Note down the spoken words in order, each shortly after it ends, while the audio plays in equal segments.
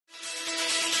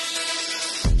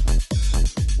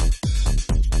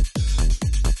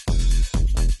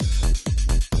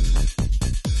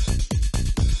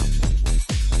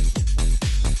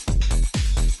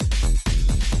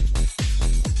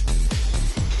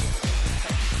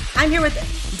I'm here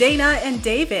with Dana and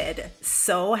David.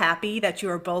 So happy that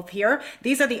you are both here.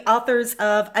 These are the authors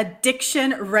of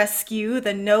Addiction Rescue,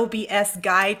 the No BS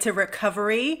Guide to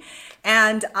Recovery.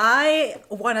 And I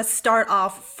want to start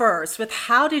off first with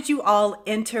how did you all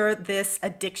enter this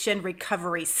addiction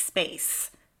recovery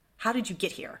space? How did you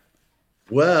get here?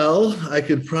 Well, I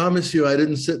could promise you I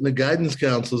didn't sit in the guidance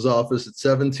counselor's office at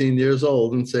 17 years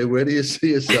old and say, where do you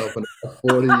see yourself in about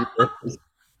 40 years?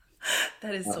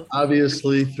 That is so funny.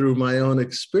 Obviously, through my own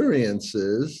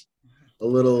experiences, a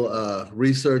little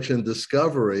research and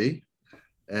discovery,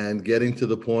 and getting to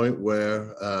the point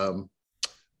where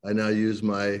I now use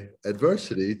my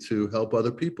adversity to help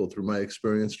other people through my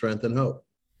experience, strength, and hope.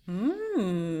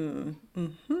 Mm,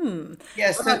 hmm. Yeah,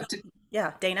 What so about,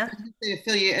 yeah, Dana? to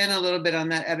fill you in a little bit on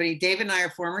that, Ebony, Dave and I are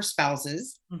former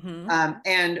spouses, Hmm.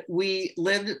 and we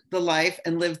lived the life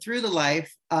and lived through the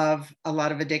life of a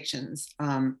lot of addictions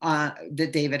that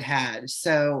David had.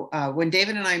 So when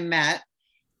David and I met,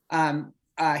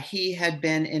 he had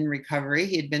been in recovery.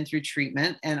 He had been through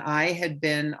treatment, and I had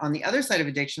been on the other side of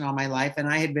addiction all my life. And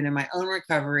I had been in my own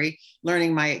recovery,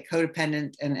 learning my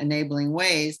codependent and enabling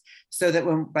ways, so that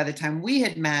by the time we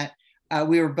had met,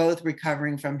 we were both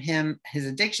recovering from his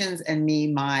addictions, and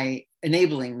me, my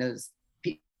enabling those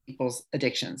people's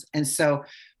addictions. And so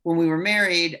when we were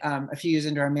married, a few years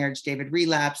into our marriage, David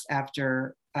relapsed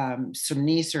after some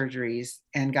knee surgeries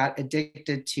and got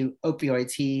addicted to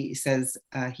opioids. He says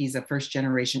he's a first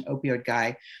generation opioid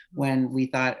guy when we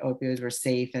thought opioids were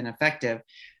safe and effective.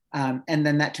 And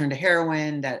then that turned to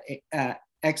heroin that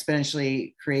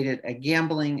exponentially created a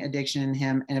gambling addiction in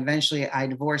him. And eventually I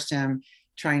divorced him,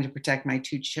 trying to protect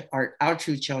our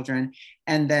two children.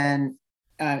 And then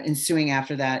ensuing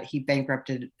after that, he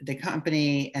bankrupted the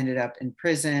company, ended up in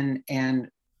prison, and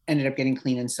ended up getting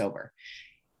clean and sober.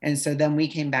 And so then we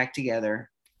came back together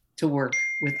to work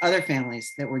with other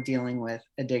families that were dealing with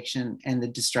addiction and the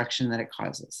destruction that it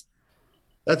causes.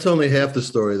 That's only half the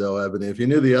story, though, Ebony. If you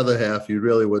knew the other half, you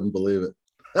really wouldn't believe it.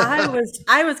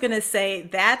 I was gonna say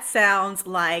that sounds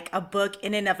like a book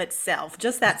in and of itself,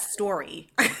 just that story.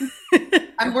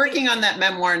 I'm working on that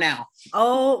memoir now.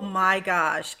 Oh my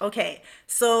gosh. Okay.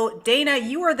 So Dana,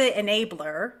 you were the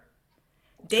enabler.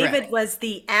 David Correct. was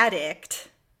the addict.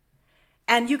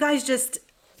 And you guys just,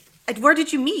 where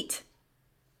did you meet?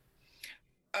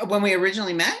 When we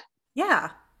originally met, Yeah.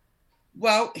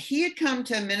 well, he had come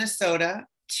to Minnesota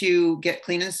to get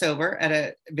clean and sober at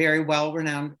a very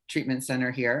well-renowned treatment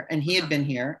center here. And he had Uh-huh. been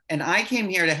here. And I came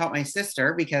here to help my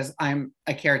sister because I'm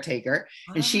a caretaker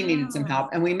and she needed some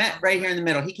help. And we met right here in the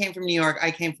middle. He came from New York.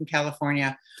 I came from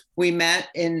California. We met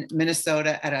in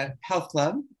Minnesota at a health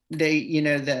club.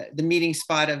 The meeting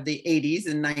spot of the 80s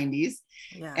and 90s.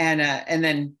 Yeah. And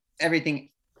then everything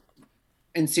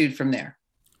ensued from there.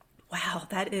 Wow,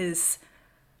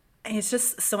 it's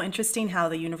just so interesting how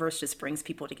the universe just brings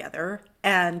people together.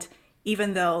 And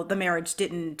even though the marriage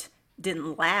didn't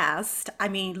last, I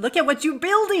mean, look at what you're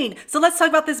building. So let's talk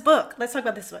about this book. Let's talk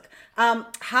about this book.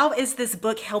 How is this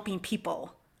book helping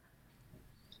people?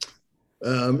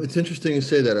 It's interesting you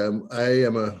say that. I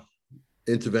am a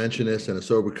interventionist and a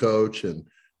sober coach, and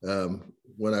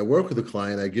when I work with a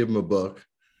client, I give them a book,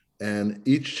 and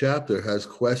each chapter has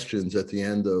questions at the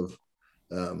end of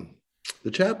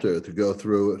the chapter to go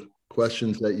through,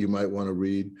 questions that you might want to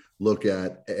read, look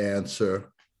at,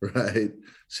 answer, right?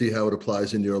 See how it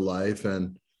applies in your life,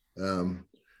 and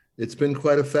it's been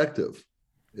quite effective.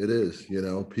 It is,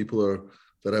 people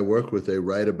that I work with, they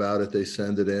write about it, they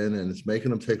send it in, and it's making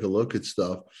them take a look at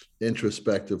stuff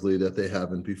introspectively that they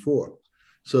haven't before.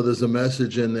 So there's a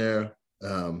message in there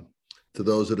to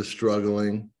those that are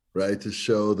struggling, right? To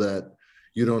show that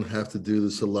you don't have to do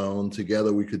this alone.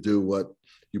 Together, we could do what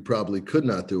you probably could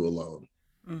not do alone.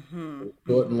 Hmm.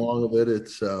 Short and long of it,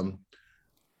 it's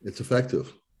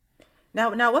effective.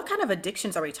 Now, what kind of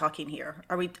addictions are we talking here?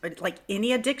 Are we like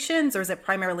any addictions, or is it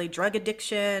primarily drug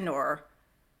addiction, or?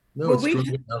 No, Well, it's we drug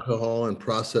and alcohol and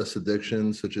process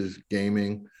addictions such as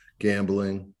gaming,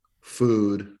 gambling,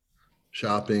 food,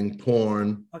 shopping,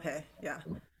 porn, Okay, yeah.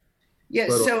 Yeah,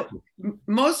 but so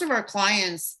most of our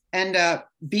clients end up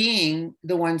being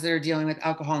the ones that are dealing with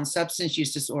alcohol and substance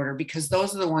use disorder because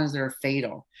those are the ones that are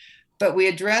fatal. But we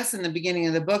address in the beginning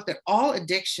of the book that all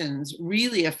addictions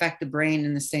really affect the brain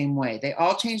in the same way. They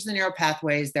all change the neural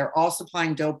pathways. They're all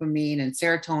supplying dopamine and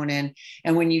serotonin.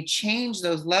 And when you change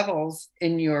those levels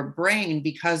in your brain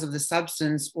because of the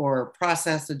substance or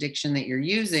process addiction that you're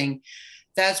using,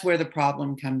 that's where the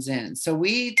problem comes in. So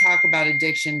we talk about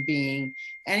addiction being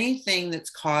anything that's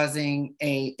causing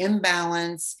a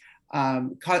imbalance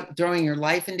throwing your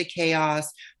life into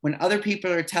chaos. When other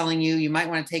people are telling you, you might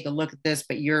want to take a look at this,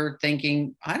 but you're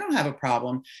thinking, I don't have a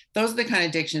problem. Those are the kind of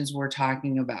addictions we're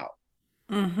talking about.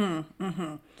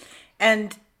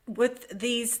 And with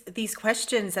these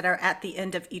questions that are at the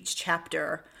end of each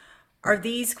chapter, are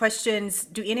these questions,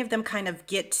 do any of them kind of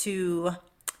get to,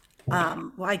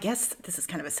 well, I guess this is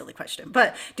kind of a silly question,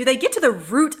 but do they get to the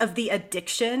root of the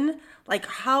addiction? Like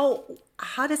how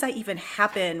does that even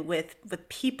happen with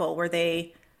people where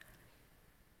they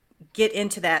get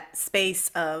into that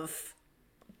space of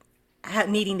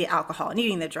needing the alcohol,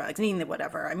 needing the drugs, needing the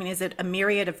whatever? I mean, is it a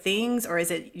myriad of things, or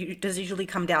does it usually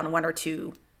come down to one or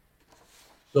two?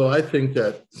 So I think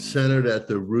that centered at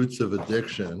the roots of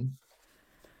addiction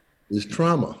is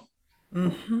trauma,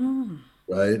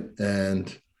 right?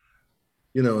 And,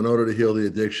 in order to heal the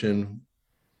addiction,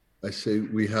 I say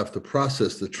we have to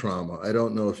process the trauma. I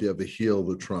don't know if you ever heal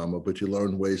the trauma, but you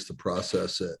learn ways to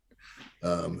process it.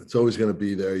 It's always going to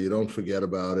be there. You don't forget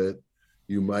about it.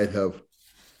 You might have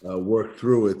worked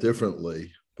through it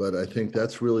differently, but I think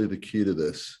that's really the key to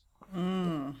this,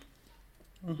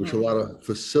 which a lot of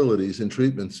facilities and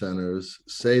treatment centers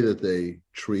say that they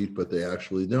treat, but they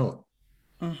actually don't.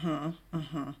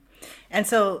 And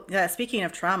so, speaking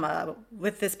of trauma,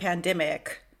 with this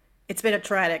pandemic, it's been a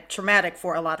traumatic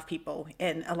for a lot of people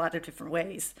in a lot of different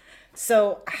ways.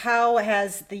 So, how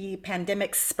has the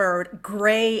pandemic spurred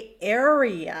gray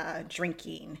area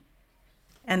drinking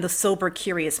and the sober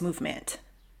curious movement?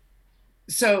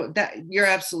 So that you're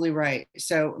absolutely right.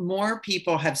 So more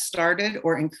people have started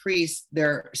or increased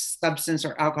their substance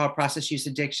or alcohol process use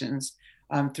addictions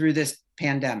through this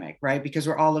pandemic, right? Because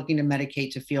we're all looking to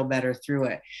medicate to feel better through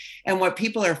it. And what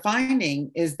people are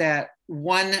finding is that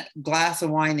one glass of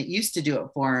wine that used to do it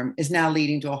for them is now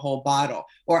leading to a whole bottle.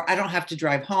 Or I don't have to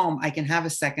drive home. I can have a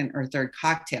second or third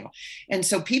cocktail. And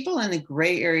so people in the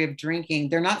gray area of drinking,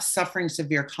 they're not suffering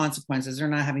severe consequences. They're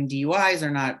not having DUIs.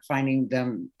 They're not finding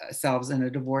themselves in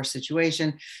a divorce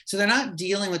situation. So they're not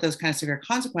dealing with those kind of severe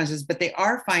consequences, but they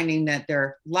are finding that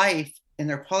their life and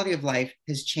their quality of life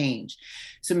has changed.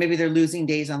 So maybe they're losing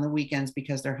days on the weekends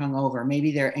because they're hungover.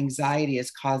 Maybe their anxiety is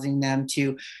causing them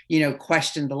to,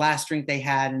 question the last drink they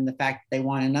had and the fact that they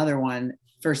want another one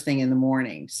first thing in the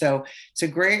morning. So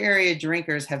gray area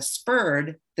drinkers have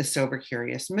spurred the sober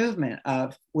curious movement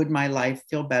of, would my life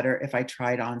feel better if I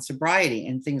tried on sobriety?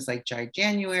 And things like Dry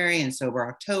January and Sober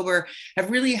October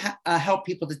have really helped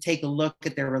people to take a look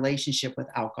at their relationship with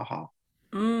alcohol.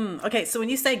 Okay, so when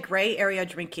you say gray area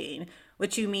drinking,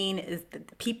 what you mean is the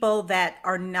people that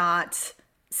are not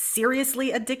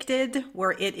seriously addicted,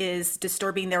 where it is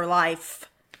disturbing their life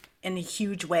in a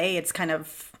huge way. It's kind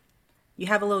of, you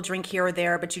have a little drink here or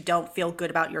there, but you don't feel good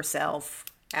about yourself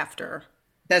after.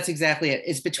 That's exactly it.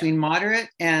 It's between moderate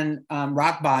and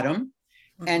rock bottom,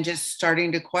 and just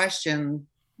starting to question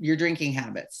your drinking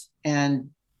habits. And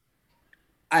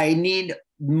I need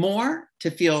more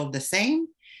to feel the same.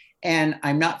 And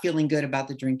I'm not feeling good about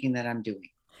the drinking that I'm doing.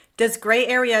 Does gray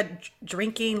area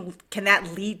drinking, can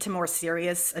that lead to more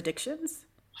serious addictions?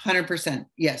 100%.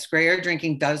 Yes. Gray area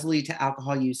drinking does lead to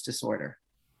alcohol use disorder.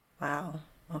 Wow.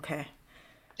 Okay.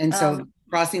 And so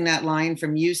crossing that line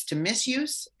from use to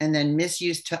misuse and then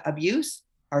misuse to abuse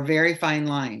are very fine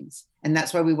lines. And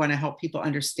that's why we want to help people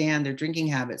understand their drinking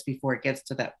habits before it gets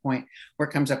to that point where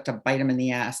it comes up to bite them in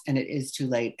the ass and it is too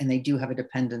late and they do have a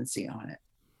dependency on it.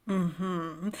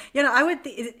 I would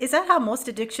is that how most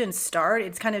addictions start?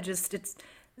 It's kind of just, it's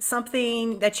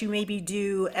something that you maybe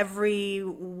do every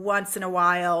once in a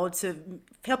while to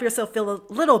help yourself feel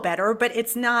a little better, but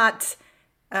it's not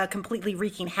completely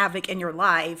wreaking havoc in your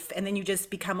life. And then you just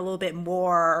become a little bit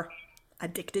more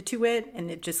addicted to it, and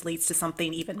it just leads to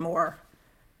something even more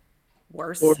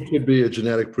worse. Or it could be a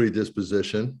genetic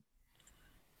predisposition,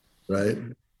 right?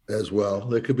 As well.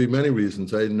 There could be many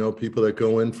reasons. I know people that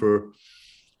go in for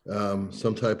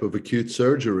some type of acute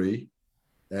surgery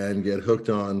and get hooked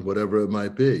on whatever it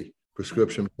might be,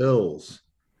 prescription pills,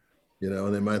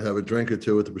 and they might have a drink or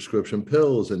two with the prescription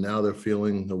pills, and now they're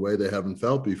feeling the way they haven't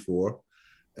felt before,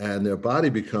 and their body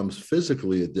becomes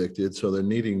physically addicted, so they're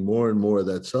needing more and more of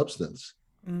that substance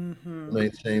to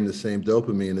maintain the same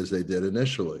dopamine as they did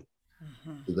initially.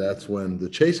 So that's when the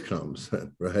chase comes,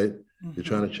 right? You're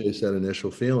trying to chase that initial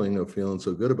feeling of feeling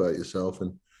so good about yourself,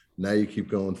 and now you keep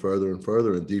going further and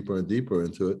further and deeper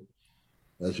into it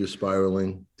as you're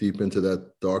spiraling deep into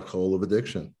that dark hole of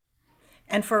addiction.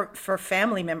 And for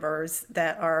family members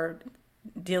that are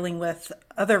dealing with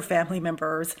other family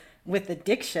members with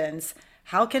addictions,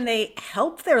 how can they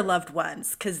help their loved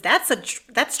ones? Because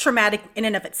that's traumatic in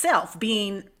and of itself,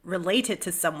 being related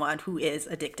to someone who is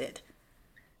addicted.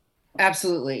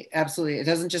 Absolutely, absolutely. It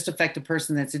doesn't just affect the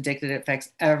person that's addicted, it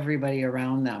affects everybody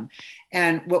around them.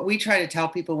 And what we try to tell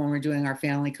people when we're doing our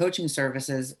family coaching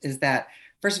services is that,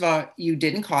 first of all, you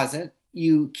didn't cause it.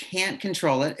 You can't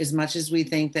control it as much as we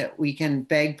think that we can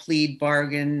beg, plead,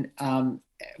 bargain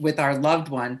with our loved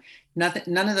one. Nothing,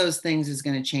 none of those things is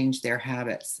going to change their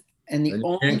habits. And the And you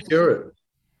only can't cure it. What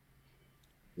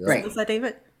Yep. right, was that,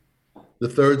 David? The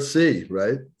third C,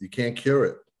 right? You can't cure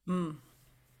it. Mm.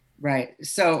 right.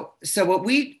 So what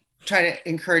we try to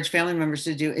encourage family members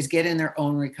to do is get in their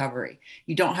own recovery.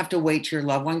 You don't have to wait till your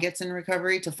loved one gets in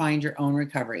recovery to find your own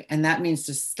recovery. And that means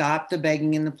to stop the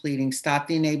begging and the pleading, stop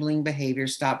the enabling behavior,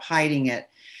 stop hiding it,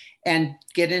 and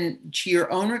get into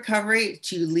your own recovery,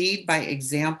 to lead by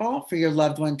example for your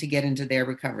loved one to get into their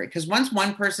recovery. Because once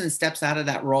one person steps out of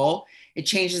that role, it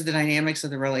changes the dynamics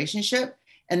of the relationship.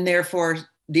 And therefore,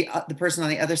 the person on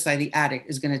the other side, the addict,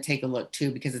 is going to take a look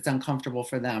too, because it's uncomfortable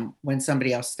for them when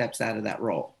somebody else steps out of that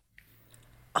role.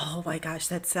 Oh my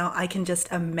gosh, I can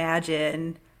just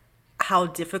imagine how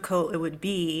difficult it would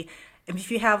be if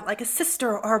you have like a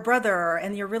sister or a brother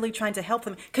and you're really trying to help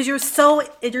them because you're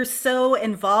so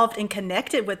involved and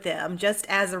connected with them just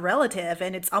as a relative,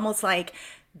 and it's almost like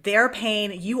their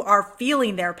pain, you are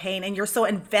feeling their pain and you're so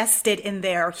invested in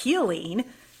their healing.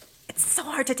 It's so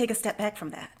hard to take a step back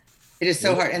from that. It is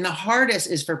so hard. And the hardest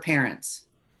is for parents,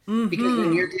 because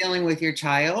when you're dealing with your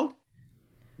child,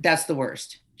 that's the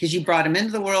worst, because you brought them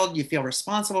into the world, you feel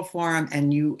responsible for them,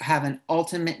 and you have an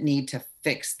ultimate need to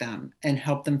fix them and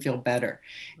help them feel better.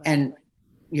 Right. And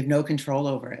you have no control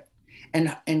over it.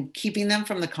 And keeping them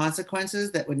from the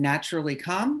consequences that would naturally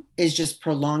come is just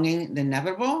prolonging the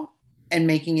inevitable and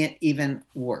making it even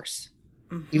worse,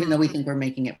 even though we think we're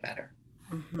making it better.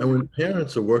 And when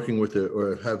parents are working with their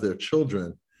or have their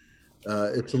children,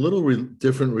 it's a little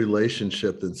different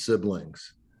relationship than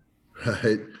siblings,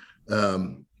 right?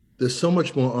 There's so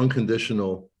much more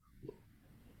unconditional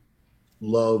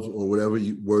love or whatever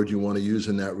word you want to use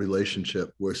in that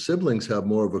relationship, where siblings have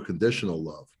more of a conditional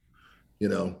love. You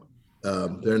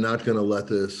know, they're not going to let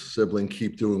this sibling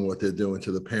keep doing what they're doing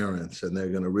to the parents, and they're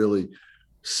going to really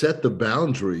set the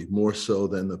boundary more so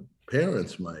than the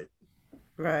parents might.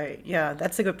 Right. Yeah,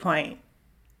 that's a good point.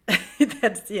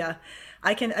 Yeah.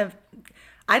 I can,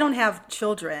 I don't have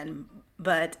children,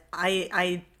 but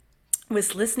I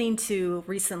was listening to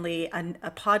recently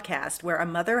a podcast where a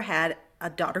mother had a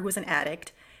daughter who was an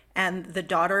addict, and the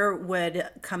daughter would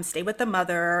come stay with the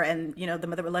mother, and the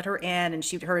mother would let her in, and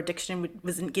her addiction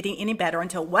wasn't getting any better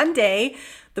until one day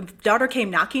the daughter came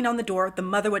knocking on the door. The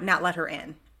mother would not let her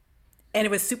in, and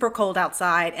it was super cold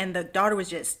outside, and the daughter was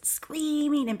just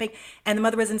screaming and big, and the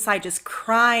mother was inside just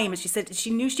crying, but she said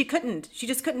she knew she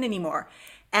just couldn't anymore.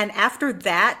 And after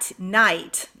that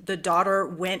night the daughter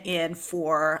went in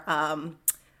for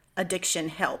addiction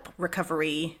help,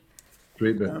 recovery.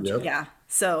 Treatment, yep. Yeah,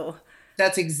 so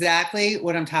That's exactly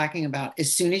what I'm talking about.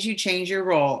 As soon as you change your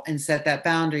role and set that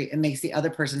boundary, it makes the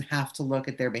other person have to look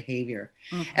at their behavior.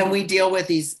 And we deal with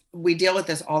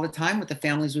this all the time with the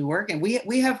families we work in.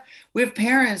 We have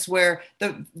parents where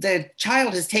the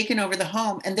child has taken over the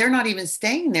home and they're not even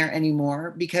staying there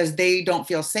anymore because they don't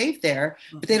feel safe there,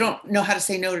 but they don't know how to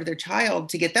say no to their child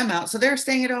to get them out. So they're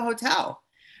staying at a hotel.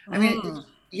 I mean,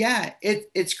 yeah,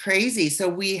 it's crazy. So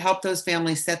we help those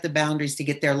families set the boundaries to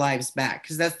get their lives back,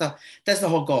 because that's the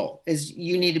whole goal. Is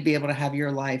you need to be able to have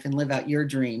your life and live out your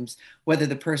dreams, whether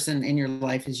the person in your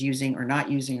life is using or not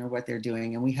using or what they're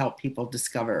doing. And we help people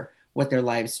discover what their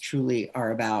lives truly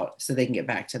are about so they can get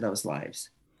back to those lives.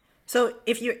 so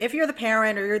if you're the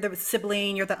parent or you're the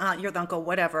sibling, you're the aunt, you're the uncle,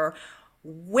 whatever,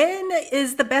 when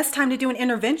is the best time to do an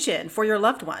intervention for your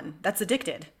loved one that's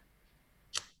addicted?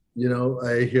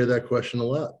 I hear that question a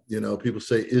lot. People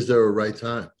say, is there a right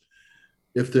time?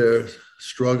 If they're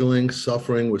struggling,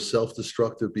 suffering with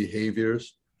self-destructive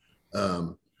behaviors,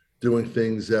 doing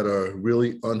things that are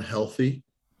really unhealthy,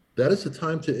 that is the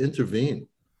time to intervene.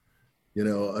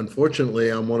 Unfortunately,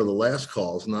 I'm one of the last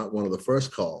calls, not one of the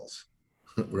first calls,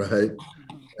 right?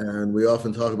 And we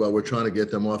often talk about we're trying to get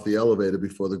them off the elevator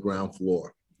before the ground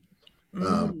floor.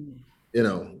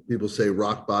 People say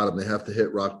rock bottom, they have to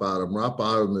hit rock bottom. Rock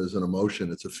bottom is an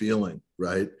emotion, it's a feeling,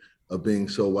 right? Of being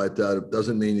so wiped out. It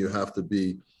doesn't mean you have to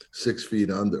be 6 feet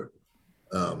under,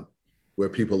 where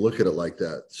people look at it like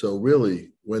that. So really,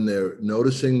 when they're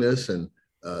noticing this and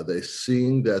they're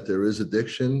seeing that there is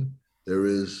addiction, there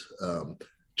is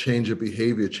change of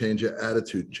behavior, change of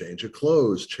attitude, change of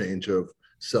clothes, change of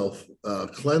self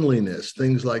cleanliness,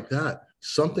 things like that.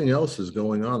 Something else is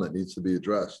going on that needs to be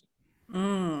addressed.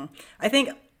 I think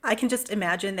I can just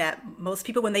imagine that most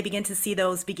people, when they begin to see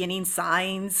those beginning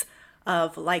signs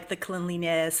of like the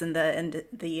cleanliness and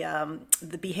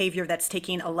the behavior that's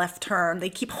taking a left turn. They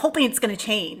keep hoping it's going to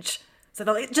change. So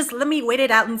they'll just let me wait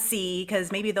it out and see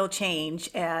because maybe they'll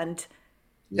change. And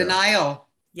Yeah. Denial.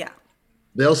 yeah,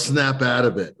 They'll snap out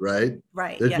of it, right?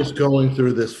 right. They're Yeah, just going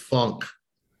through this funk.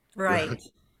 right.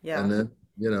 Right? Yeah, And then,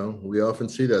 we often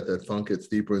see that funk gets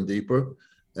deeper and deeper,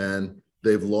 and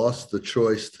they've lost the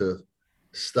choice to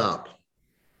stop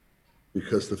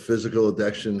because the physical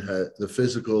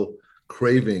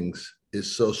cravings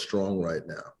is so strong right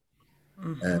now.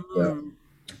 And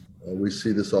we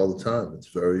see this all the time.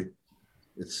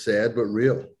 It's sad, but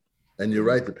real. And you're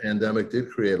right, the pandemic did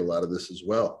create a lot of this as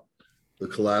well. The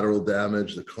collateral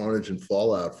damage, the carnage and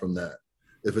fallout from that.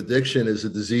 If addiction is a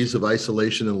disease of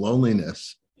isolation and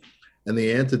loneliness, and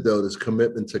the antidote is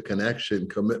commitment to connection,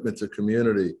 commitment to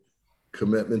community,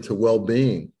 commitment to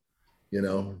well-being,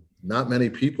 not many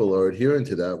people are adhering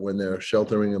to that when they're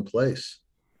sheltering in place.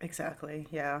 exactly.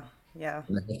 Yeah, yeah.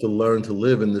 And they have to learn to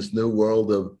live in this new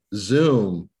world of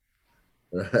Zoom,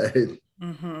 right?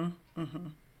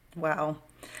 Wow.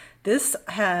 This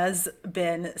has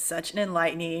been such an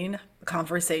enlightening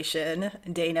conversation,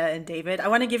 Dana and David. I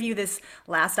want to give you this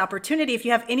last opportunity. If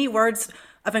you have any words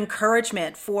of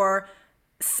encouragement for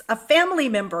a family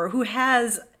member who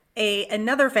has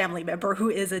another family member who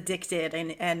is addicted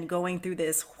and going through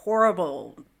this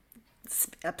horrible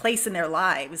place in their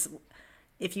lives,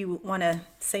 if you want to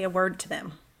say a word to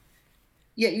them.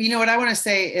 Yeah, what I want to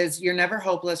say is you're never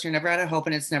hopeless, you're never out of hope,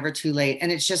 and it's never too late.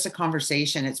 And it's just a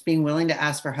conversation. It's being willing to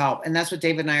ask for help. And that's what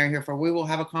David and I are here for. We will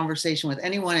have a conversation with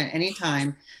anyone at any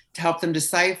time to help them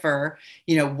decipher,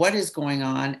 what is going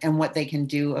on and what they can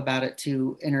do about it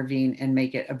to intervene and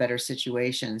make it a better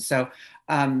situation. So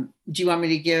do you want me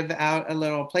to give out a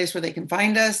little place where they can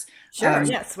find us? Sure.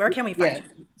 Yes. Where can we find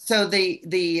you? So the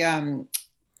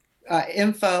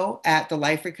info at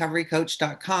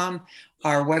theliferecoverycoach.com.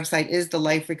 Our website is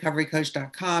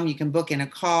theliferecoverycoach.com. You can book in a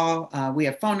call. We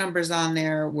have phone numbers on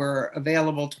there. We're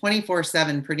available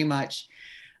 24/7 pretty much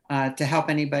to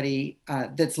help anybody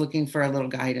that's looking for a little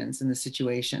guidance in the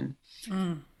situation.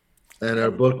 And our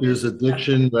book is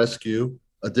Addiction Rescue,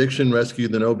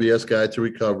 the No BS Guide to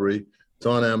Recovery. It's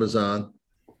on Amazon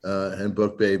and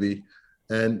BookBaby.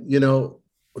 And,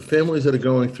 families that are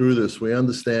going through this, we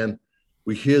understand.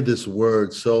 We hear this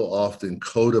word so often,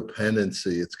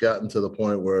 codependency. It's gotten to the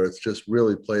point where it's just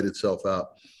really played itself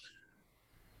out.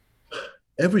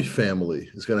 Every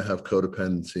family is going to have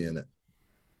codependency in it.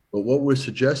 But what we're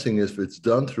suggesting is if it's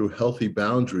done through healthy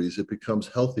boundaries, it becomes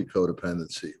healthy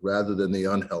codependency rather than the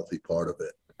unhealthy part of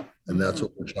it. And that's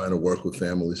what we're trying to work with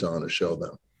families on to show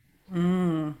them.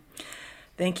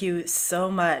 Thank you so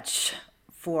much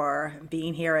for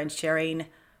being here and sharing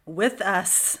with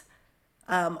us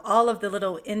all of the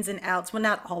little ins and outs. Well,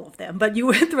 not all of them, but you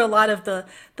went through a lot of the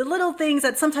little things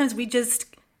that sometimes we just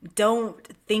don't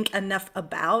think enough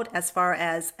about as far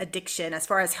as addiction, as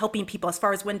far as helping people, as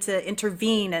far as when to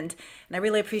intervene. And I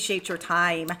really appreciate your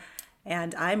time.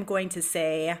 And I'm going to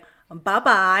say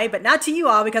bye-bye, but not to you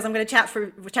all because I'm going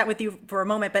to chat with you for a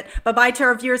moment. But bye-bye to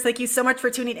our viewers. Thank you so much for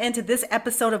tuning in to this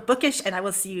episode of Bookish, and I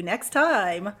will see you next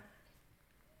time.